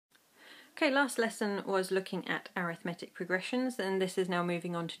Okay, last lesson was looking at arithmetic progressions, and this is now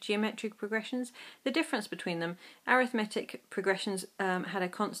moving on to geometric progressions. The difference between them: arithmetic progressions had a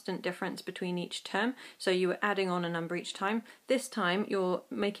constant difference between each term, so you were adding on a number each time. This time you're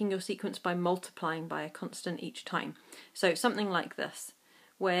making your sequence by multiplying by a constant each time. So something like this,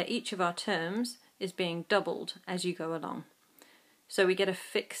 where each of our terms is being doubled as you go along. So we get a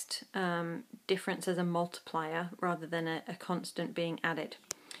fixed difference as a multiplier rather than a constant being added.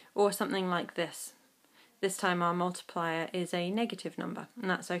 Or something like this. This time our multiplier is a negative number, and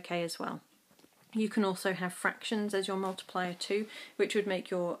that's okay as well. You can also have fractions as your multiplier too, which would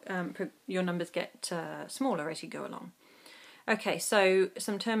make your numbers get smaller as you go along. Okay, so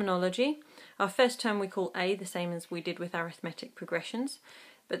some terminology. Our first term we call A, the same as we did with arithmetic progressions.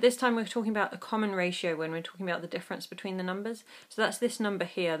 But this time we're talking about a common ratio when we're talking about the difference between the numbers. So that's this number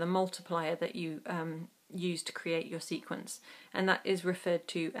here, the multiplier that you use to create your sequence, and that is referred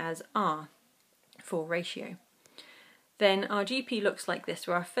to as R for ratio. Then our GP looks like this,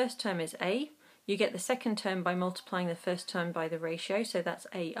 where our first term is A. You get the second term by multiplying the first term by the ratio, so that's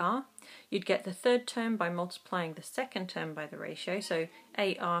AR. You'd get the third term by multiplying the second term by the ratio, so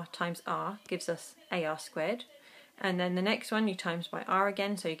AR times R gives us AR squared. And then the next one you times by R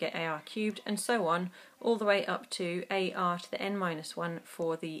again, so you get AR cubed, and so on, all the way up to AR to the n-1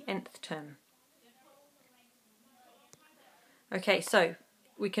 for the nth term. Okay, so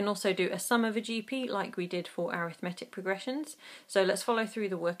we can also do a sum of a GP like we did for arithmetic progressions. So let's follow through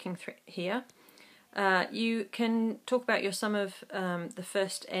the working here. You can talk about your sum of the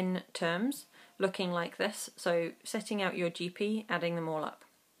first n terms looking like this. So setting out your GP, adding them all up.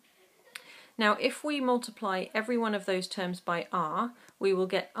 Now if we multiply every one of those terms by r, we will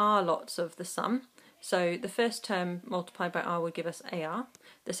get r lots of the sum. So the first term multiplied by r would give us AR,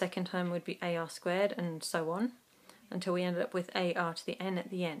 the second term would be AR squared, and so on, until we ended up with AR to the n at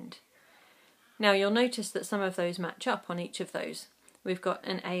the end. Now you'll notice that some of those match up on each of those. We've got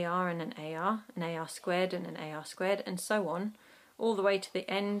an AR and an AR squared and an AR squared, and so on, all the way to the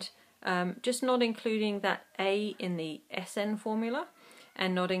end, just not including that A in the SN formula,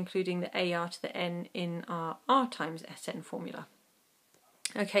 and not including the AR to the n in our R times SN formula.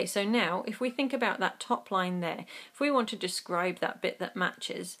 Okay, so now if we think about that top line there, if we want to describe that bit that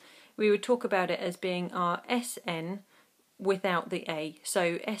matches, we would talk about it as being our Sn without the A.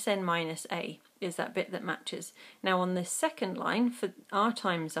 So Sn minus A is that bit that matches. Now on this second line, for R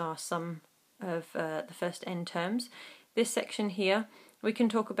times R sum of the first n terms, this section here, we can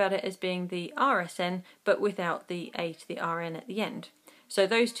talk about it as being the RSn, but without the A to the Rn at the end. So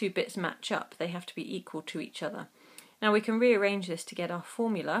those two bits match up, they have to be equal to each other. Now we can rearrange this to get our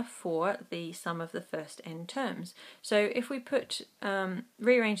formula for the sum of the first n terms. So if we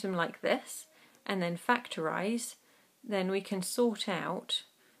rearrange them like this and then factorise, then we can sort out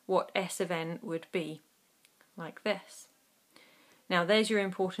what S of n would be, like this. Now there's your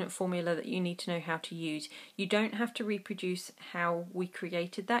important formula that you need to know how to use. You don't have to reproduce how we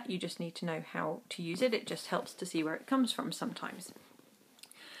created that, you just need to know how to use it. It just helps to see where it comes from sometimes.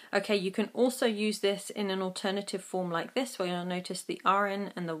 Okay, you can also use this in an alternative form like this, where you'll notice the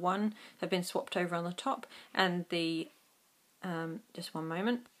Rn and the 1 have been swapped over on the top, and the, just one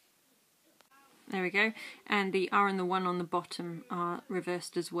moment, there we go, and the R and the 1 on the bottom are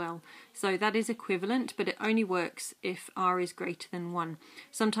reversed as well. So that is equivalent, but it only works if R is greater than 1.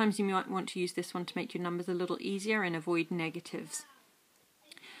 Sometimes you might want to use this one to make your numbers a little easier and avoid negatives.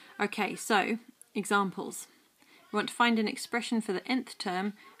 Okay, so examples. We want to find an expression for the nth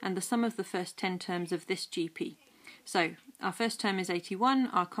term and the sum of the first 10 terms of this GP. So our first term is 81,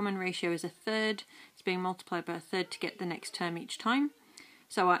 our common ratio is a third, it's being multiplied by a third to get the next term each time.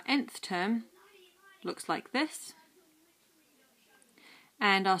 So our nth term looks like this,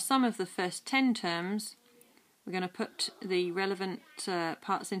 and our sum of the first 10 terms, we're going to put the relevant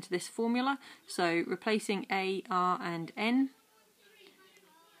parts into this formula, so replacing A, R and N,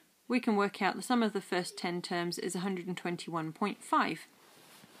 we can work out the sum of the first 10 terms is 121.5.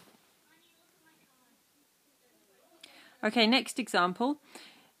 Okay, next example.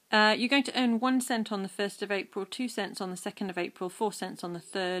 You're going to earn 1 cent on the 1st of April, 2 cents on the 2nd of April, 4 cents on the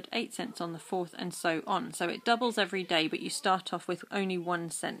 3rd, 8 cents on the 4th, and so on. So it doubles every day, but you start off with only 1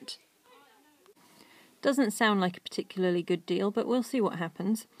 cent. Doesn't sound like a particularly good deal, but we'll see what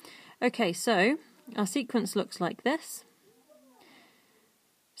happens. Okay, so our sequence looks like this.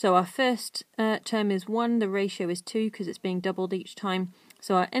 So our first term is 1, the ratio is 2 because it's being doubled each time.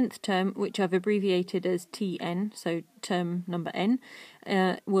 So our nth term, which I've abbreviated as Tn, so term number n,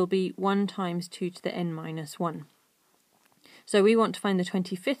 will be 1 times 2 to the n minus 1. So we want to find the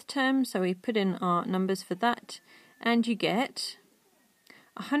 25th term, so we put in our numbers for that, and you get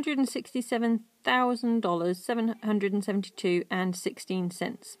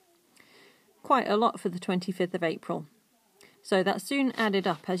 $167,772.16. Quite a lot for the 25th of April. So that soon added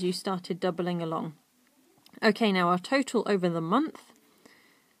up as you started doubling along. Okay, now our total over the month.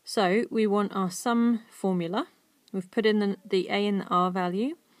 So we want our sum formula. We've put in the A and the R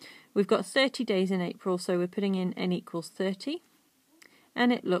value. We've got 30 days in April, so we're putting in n equals 30.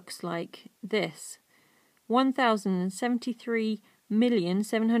 And it looks like this.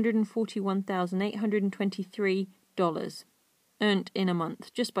 $1,073,741,823 earned in a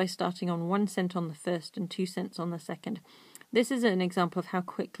month, just by starting on 1 cent on the first and 2 cents on the second. This is an example of how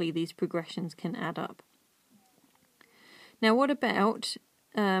quickly these progressions can add up. Now what about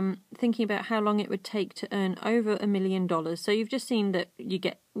thinking about how long it would take to earn over $1 million? So you've just seen that you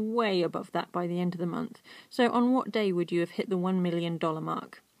get way above that by the end of the month. So on what day would you have hit the $1 million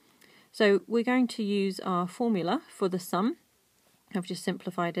mark? So we're going to use our formula for the sum. I've just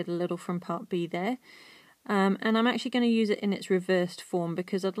simplified it a little from part B there. And I'm actually going to use it in its reversed form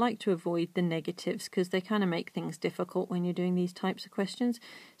because I'd like to avoid the negatives because they kind of make things difficult when you're doing these types of questions.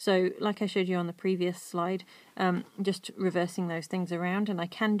 So like I showed you on the previous slide, just reversing those things around, and I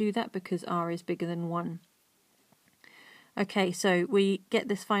can do that because r is bigger than 1. Okay, so we get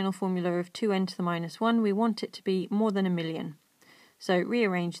this final formula of 2n to the minus 1. We want it to be more than 1 million. So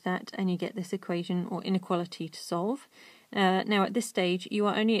rearrange that and you get this equation or inequality to solve. Now at this stage you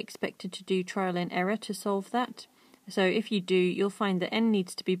are only expected to do trial and error to solve that. So if you do, you'll find that n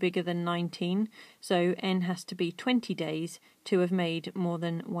needs to be bigger than 19, so n has to be 20 days to have made more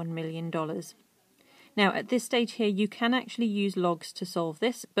than $1 million. Now at this stage here you can actually use logs to solve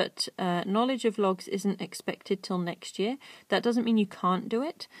this, but knowledge of logs isn't expected till next year. That doesn't mean you can't do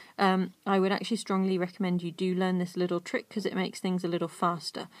it. I would actually strongly recommend you do learn this little trick because it makes things a little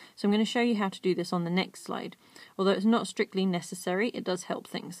faster. So I'm going to show you how to do this on the next slide. Although it's not strictly necessary, it does help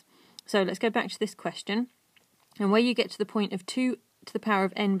things. So let's go back to this question. And where you get to the point of 2 to the power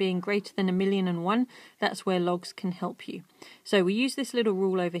of n being greater than 1,000,001, that's where logs can help you. So we use this little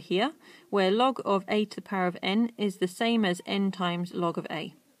rule over here, where log of a to the power of n is the same as n times log of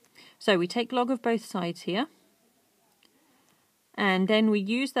a. So we take log of both sides here, and then we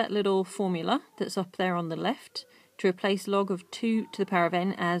use that little formula that's up there on the left to replace log of 2 to the power of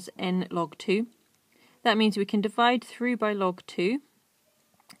n as n log 2. That means we can divide through by log 2.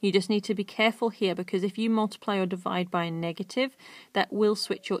 You just need to be careful here because if you multiply or divide by a negative, that will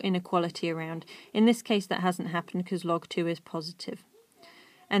switch your inequality around. In this case that hasn't happened because log 2 is positive.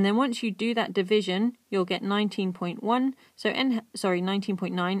 And then once you do that division, you'll get 19.1, so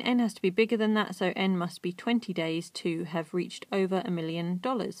 19.9, n has to be bigger than that, so n must be 20 days to have reached over $1 million.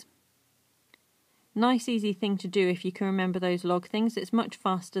 Nice easy thing to do if you can remember those log things. It's much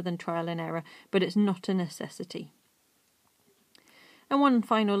faster than trial and error, but it's not a necessity. And one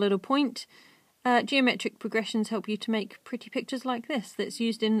final little point, geometric progressions help you to make pretty pictures like this that's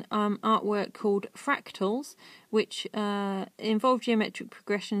used in artwork called fractals, which involve geometric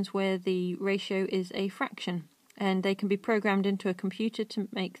progressions where the ratio is a fraction, and they can be programmed into a computer to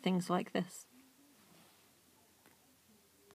make things like this.